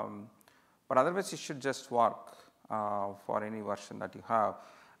 But otherwise, it should just work for any version that you have.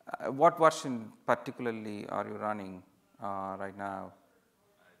 What version particularly are you running right now?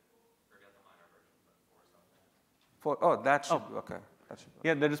 I forget the minor version, but 4 something. That should be okay. That should be okay.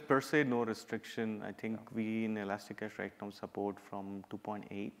 Yeah, there is per se no restriction. I think we in Elasticache right now support from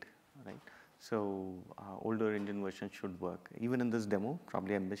 2.8, right? So older engine version should work. Even in this demo,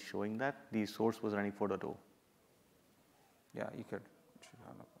 probably I missed showing that the source was running 4.0. Yeah, you could. Should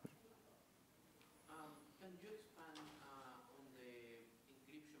have no problem. Can you expand on the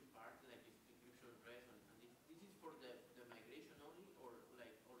encryption part, like encryption rest, and this is for the migration only, or the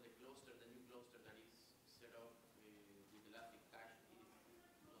cluster, the new cluster that is set up with Elasticache is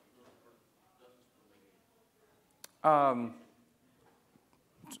not for just for migration?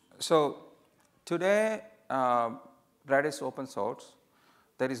 So today, Redis open source,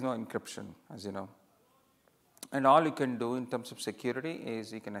 there is no encryption, as you know. And all you can do in terms of security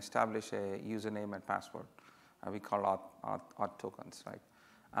is you can establish a username and password. We call auth tokens, right?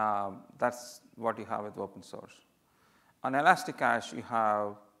 That's what you have with open source. On Elasticache, you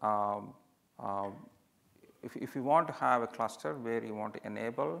have, if you want to have a cluster where you want to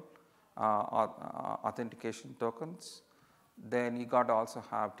enable authentication tokens, then you got to also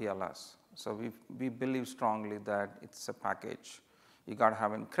have TLS. So we believe strongly that it's a package. You got to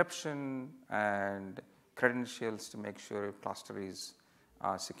have encryption and credentials to make sure your cluster is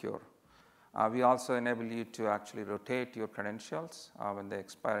secure. We also enable you to actually rotate your credentials when they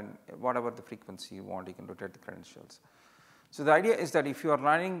expire, and whatever the frequency you want, you can rotate the credentials. So the idea is that if you are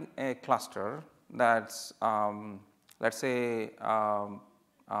running a cluster that's, let's say,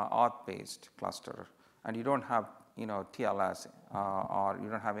 auth-based cluster, and you don't have TLS or you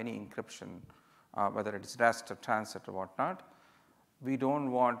don't have any encryption, whether it's REST or transit or whatnot, we don't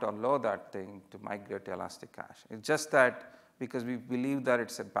want to allow that thing to migrate to Elasticache. It's just that because we believe that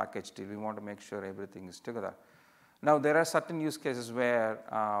it's a package deal, we want to make sure everything is together. Now, there are certain use cases where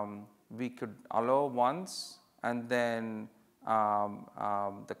we could allow once, and then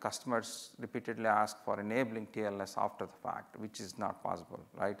the customers repeatedly ask for enabling TLS after the fact, which is not possible,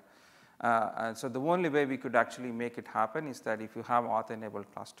 right? And so the only way we could actually make it happen is that if you have auth-enabled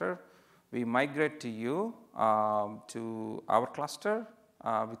cluster, we migrate to you to our cluster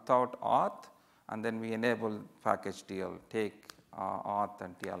without auth, and then we enable package deal, take auth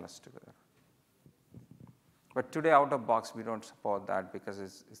and TLS together. But today, out of box, we don't support that because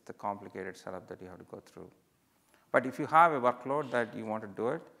it's the complicated setup that you have to go through. But if you have a workload that you want to do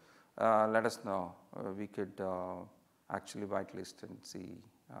it, let us know. We could actually whitelist and see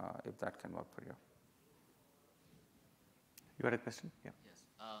if that can work for you. You had a question? Yeah. Yes.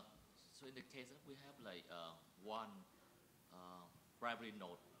 So in the case that we have like one primary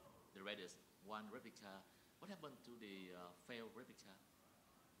node, the Redis, one replica, what happened to the failed replica?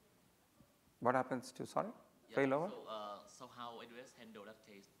 What happens to, sorry? Yeah, Failover? so how AWS handle that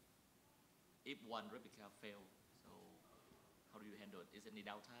case? If one replica fail, so how do you handle it? Is there any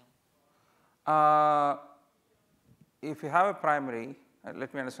downtime? If you have a primary,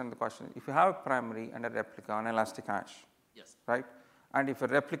 let me understand the question. If you have a primary and a replica on Elasticache, Yes. right? And if a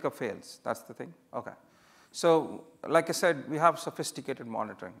replica fails, that's the thing? Okay. So like I said, we have sophisticated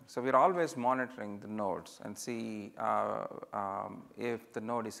monitoring. So we're always monitoring the nodes and see if the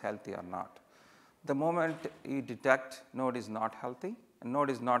node is healthy or not. The moment you detect node is not healthy, a node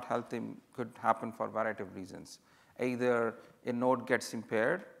is not healthy could happen for a variety of reasons. Either a node gets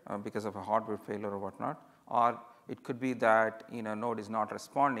impaired because of a hardware failure or whatnot, or it could be that node is not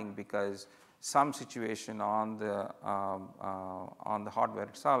responding because some situation on the hardware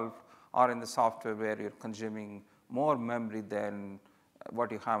itself or in the software where you're consuming more memory than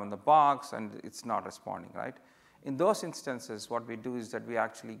what you have in the box and it's not responding, right? In those instances, what we do is that we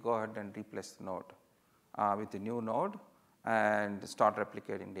actually go ahead and replace the node with a new node and start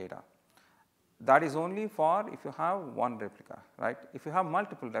replicating data. That is only for if you have one replica, right? If you have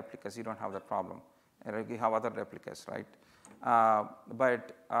multiple replicas, you don't have that problem. You have other replicas, right?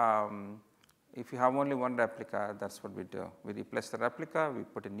 If you have only one replica, that's what we do. We replace the replica, we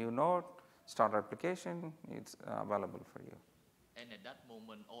put a new node, start replication, it's available for you. And at that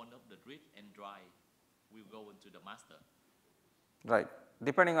moment, all of the read and write will go into the master. Right.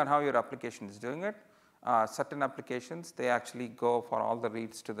 Depending on how your application is doing it, certain applications, they actually go for all the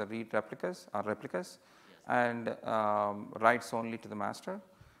reads to the read replicas or replicas, Yes. and writes only to the master.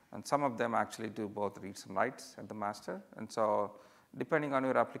 And some of them actually do both reads and writes at the master. And so depending on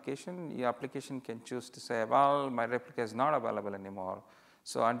your application can choose to say, well, my replica is not available anymore.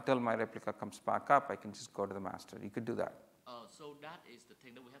 So until my replica comes back up, I can just go to the master. You could do that. So that is the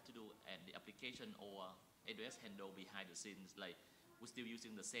thing that we have to do at the application or AWS handle behind the scenes. Like we're still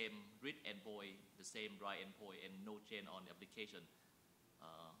using the same read endpoint, the same write endpoint, and no change on the application.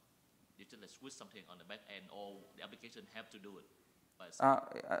 You just like switch something on the back end, or the application have to do it by itself.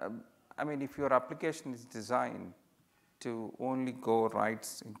 I mean, if your application is designed to only go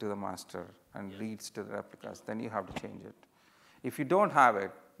writes into the master and Yes. reads to the replicas, then you have to change it. If you don't have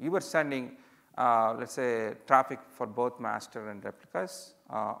it, you were sending, let's say, traffic for both master and replicas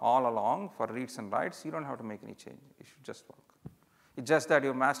all along for reads and writes, you don't have to make any change. It should just work. It's just that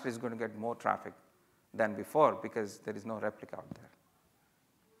your master is going to get more traffic than before because there is no replica out there.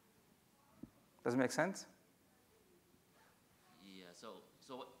 Does it make sense? Yeah. So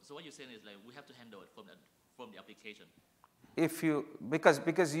what you're saying is like we have to handle it from the application. If you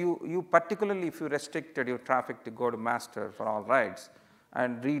because you particularly if you restricted your traffic to go to master for all writes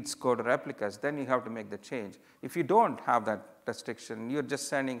and reads go to replicas, then you have to make the change. If you don't have that restriction, you're just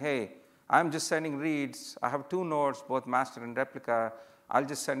sending, hey, I'm just sending reads. I have two nodes, both master and replica. I'll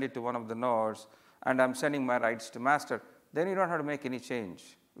just send it to one of the nodes, and I'm sending my writes to master. Then you don't have to make any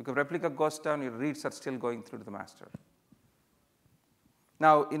change. Because replica goes down, your reads are still going through to the master.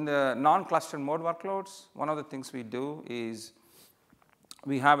 Now, in the non-clustered mode workloads, one of the things we do is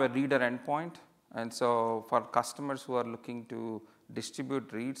we have a reader endpoint. And so for customers who are looking to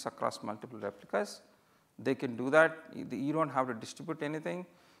distribute reads across multiple replicas, they can do that. You don't have to distribute anything.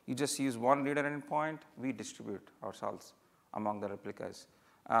 You just use one reader endpoint. We distribute ourselves among the replicas.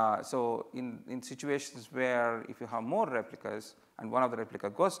 So in situations where if you have more replicas and one of the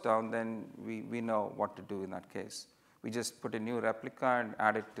replica goes down, then we know what to do in that case. We just put a new replica and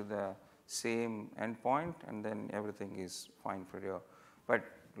add it to the same endpoint, and then everything is fine for you. But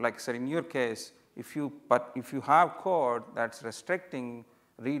like I said, in your case, if you have code that's restricting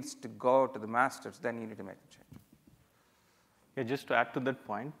reads to go to the masters, then you need to make a change. Yeah, just to add to that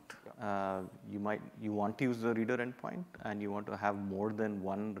point, you want to use the reader endpoint, and you want to have more than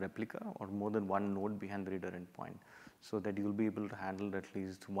one replica or more than one node behind the reader endpoint, so that you'll be able to handle at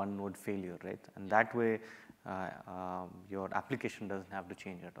least one node failure, right? And that way, your application doesn't have to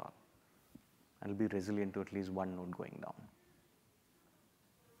change at all. And it'll be resilient to at least one node going down.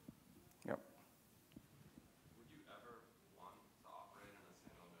 Yep. Would you ever want to operate in a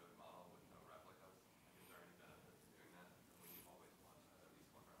single node model with no replicas? Is there any benefit to doing that? Or would you always want at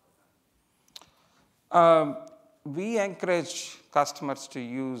least one replica? We encourage customers to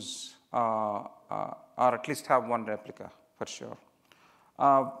use or at least have one replica for sure.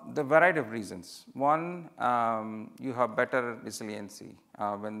 The variety of reasons. One, you have better resiliency.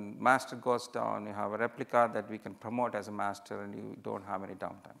 When master goes down, you have a replica that we can promote as a master and you don't have any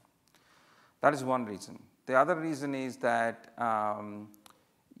downtime. That is one reason. The other reason is that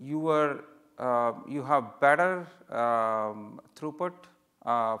you have better throughput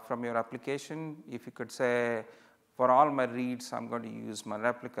from your application. If you could say, for all my reads, I'm going to use my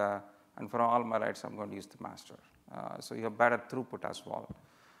replica, and for all my writes, I'm going to use the master. So you have better throughput as well.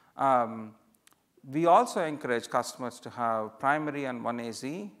 We also encourage customers to have primary on one AZ,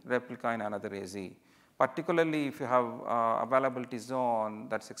 replica in another AZ. Particularly if you have availability zone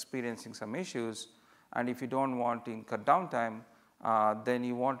that's experiencing some issues, and if you don't want to incur downtime, then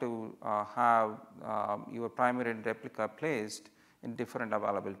you want to have your primary and replica placed in different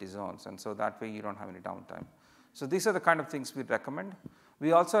availability zones, and so that way you don't have any downtime. So these are the kind of things we recommend.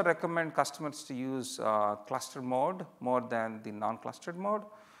 We also recommend customers to use cluster mode more than the non-clustered mode,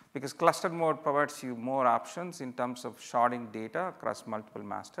 because clustered mode provides you more options in terms of sharding data across multiple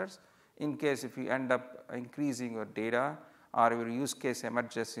masters. In case if you end up increasing your data or your use case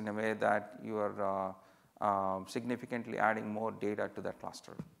emerges in a way that you are significantly adding more data to that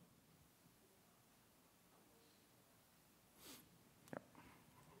cluster.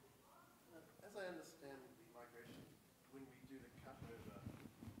 As I understand the migration, when we do the cutover,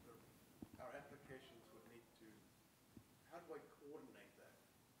 our applications would need to, how do I coordinate that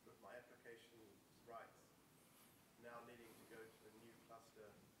with my application's rights now needing to go to a new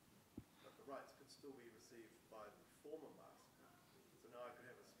cluster, but the rights could still be received by the former master. So now I could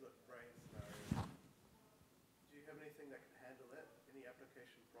have a split brain scenario. Do you have anything that can handle that? Any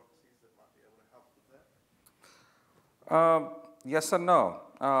application proxies that might be able to help with that? Yes or no.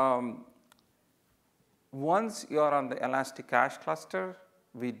 Once you are on the Elasticache cluster,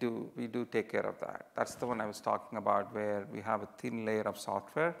 we do take care of that. That's the one I was talking about, where we have a thin layer of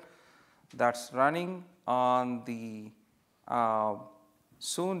software that's running on the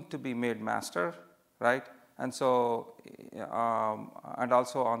soon to be made master, right? And so, and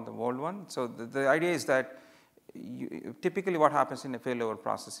also on the old one. So the idea is that typically what happens in a failover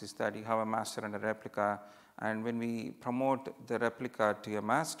process is that you have a master and a replica, and when we promote the replica to a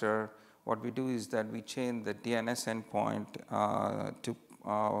master, what we do is that we chain the DNS endpoint to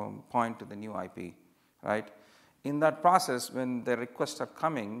point to the new IP, right? In that process, when the requests are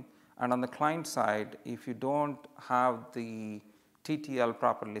coming, and on the client side, if you don't have the TTL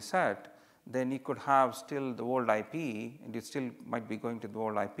properly set, then you could have still the old IP, and you still might be going to the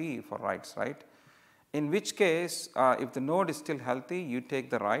old IP for writes, right? In which case, if the node is still healthy, you take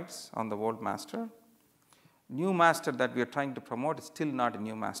the writes on the old master. New master that we are trying to promote is still not a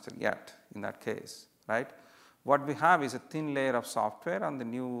new master yet in that case, right? What we have is a thin layer of software on the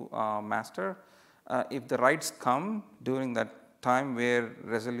new master. If the writes come during that time where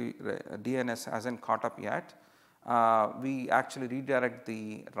DNS hasn't caught up yet, we actually redirect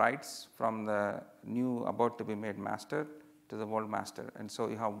the writes from the new about to be made master to the old master. And so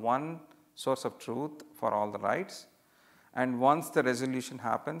you have one source of truth for all the writes. And once the resolution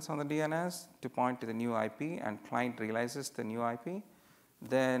happens on the DNS to point to the new IP and client realizes the new IP,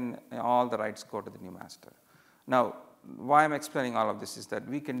 then all the writes go to the new master. Now, why I'm explaining all of this is that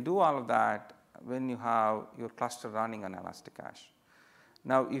we can do all of that when you have your cluster running on Elasticache.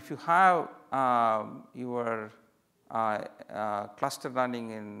 Now, if you have your cluster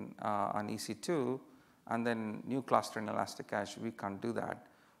running in, on EC2 and then new cluster in Elasticache, we can't do that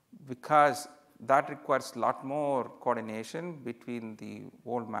because that requires a lot more coordination between the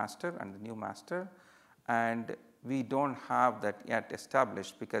old master and the new master, and we don't have that yet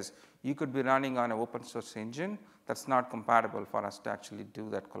established because you could be running on an open source engine that's not compatible for us to actually do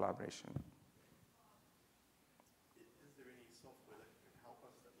that collaboration. Is there any software that could help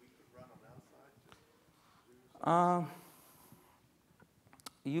us that we could run on our side to do something?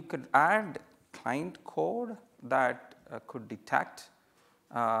 You could add client code that could detect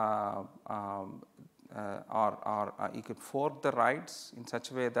or you could fork the writes in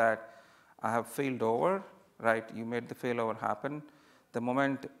such a way that I have failed over, right? You made the failover happen. The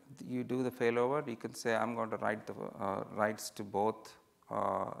moment you do the failover, you can say, I'm going to write the writes to both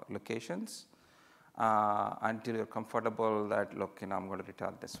locations until you're comfortable that, look, I'm going to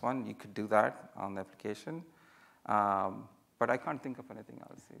return this one. You could do that on the application. But I can't think of anything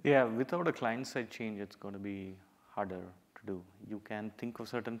else. Yeah, without a client-side change, it's going to be harder to do. You can think of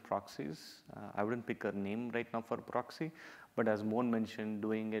certain proxies. I wouldn't pick a name right now for a proxy, but as Mohan mentioned,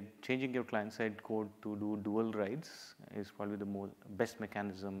 changing your client-side code to do dual writes is probably the best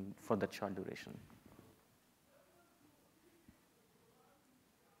mechanism for that short duration.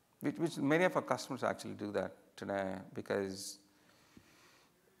 Which many of our customers actually do that today because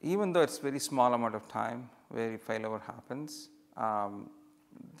even though it's very small amount of time where failover happens,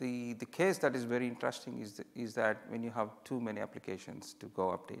 the case that is very interesting is that when you have too many applications to go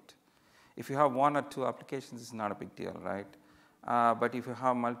update. If you have 1 or 2 applications, it's not a big deal, right? But if you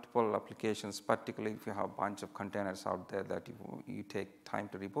have multiple applications, particularly if you have a bunch of containers out there that you take time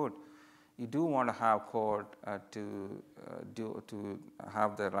to reboot, you do want to have code to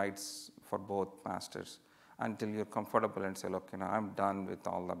have the rights for both masters until you're comfortable and say, look, I'm done with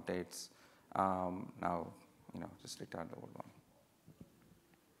all the updates. Now, just return the old one.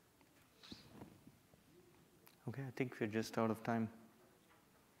 Okay, I think we're just out of time.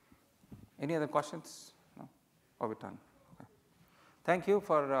 Any other questions? No? Are we done? Okay. Thank you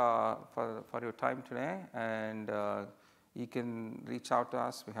for your time today, and you can reach out to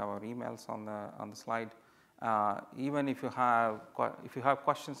us. We have our emails on the slide. Even if you have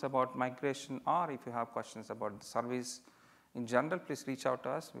questions about migration, or if you have questions about the service in general, please reach out to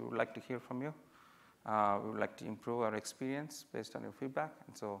us. We would like to hear from you. We would like to improve our experience based on your feedback,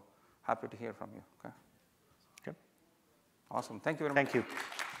 and so happy to hear from you. Okay. Okay. Awesome. Thank you very much. Thank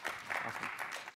you.